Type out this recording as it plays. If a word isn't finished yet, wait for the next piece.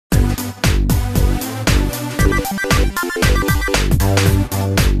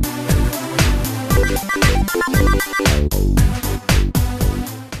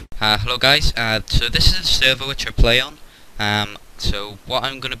Hello guys, so this is the server which I play on. So what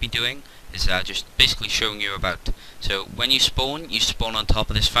I'm going to be doing is just basically showing you about. So when you spawn on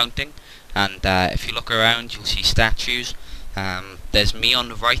top of this fountain, and if you look around you'll see statues. There's me on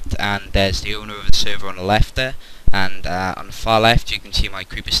the right and there's the owner of the server on the left there, and on the far left you can see my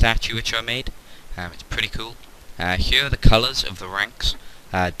creeper statue which I made. It's pretty cool. Here are the colours of the ranks.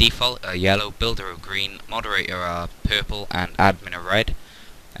 Default are yellow, builder are green, moderator are purple, and admin are red.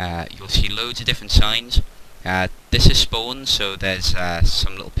 You'll see loads of different signs. This is spawn, so there's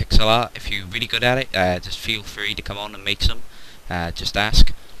some little pixel art. If you're really good at it, just feel free to come on and make some. Just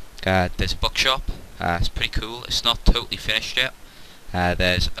ask. There's a bookshop. It's pretty cool. It's not totally finished yet.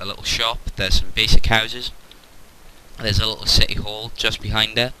 There's a little shop. There's some basic houses. There's a little city hall just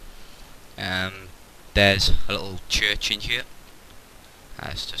behind there. There's a little church in here.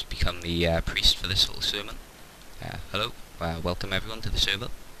 It's just become the priest for this little sermon. Hello. Welcome everyone to the server.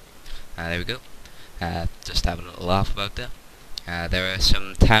 There we go. Just having a little laugh about that. There are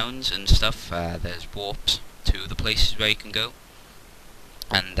some towns and stuff. There's warps to the places where you can go,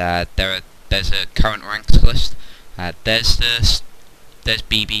 and there's a current ranks list. There's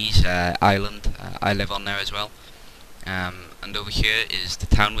BB's island. I live on there as well. And over here is the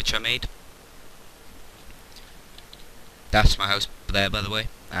town which I made. That's my house there, by the way.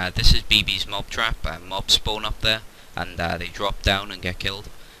 This is BB's mob trap. Mobs spawn up there, and they drop down and get killed.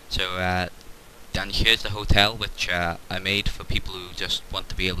 So down here's the hotel which I made for people who just want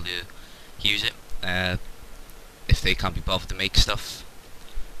to be able to use it if they can't be bothered to make stuff,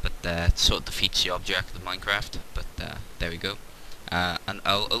 but it sort of defeats the object of Minecraft. But there we go. And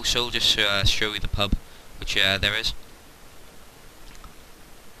I'll also just show you the pub which there is.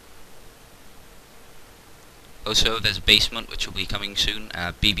 Also, there's a basement which will be coming soon.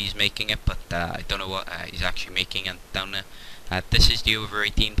 BB's making it, but I don't know what he's actually making it down there. This is the over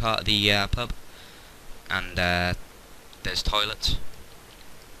 18 part of the pub, and there's toilets.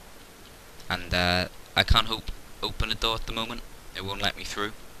 And I can't open the door at the moment. It won't let me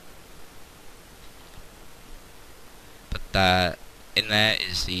through. But in there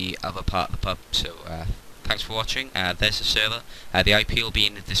is the other part of the pub. So thanks for watching. There's the server. The IP will be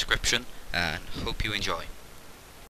in the description, and hope you enjoy.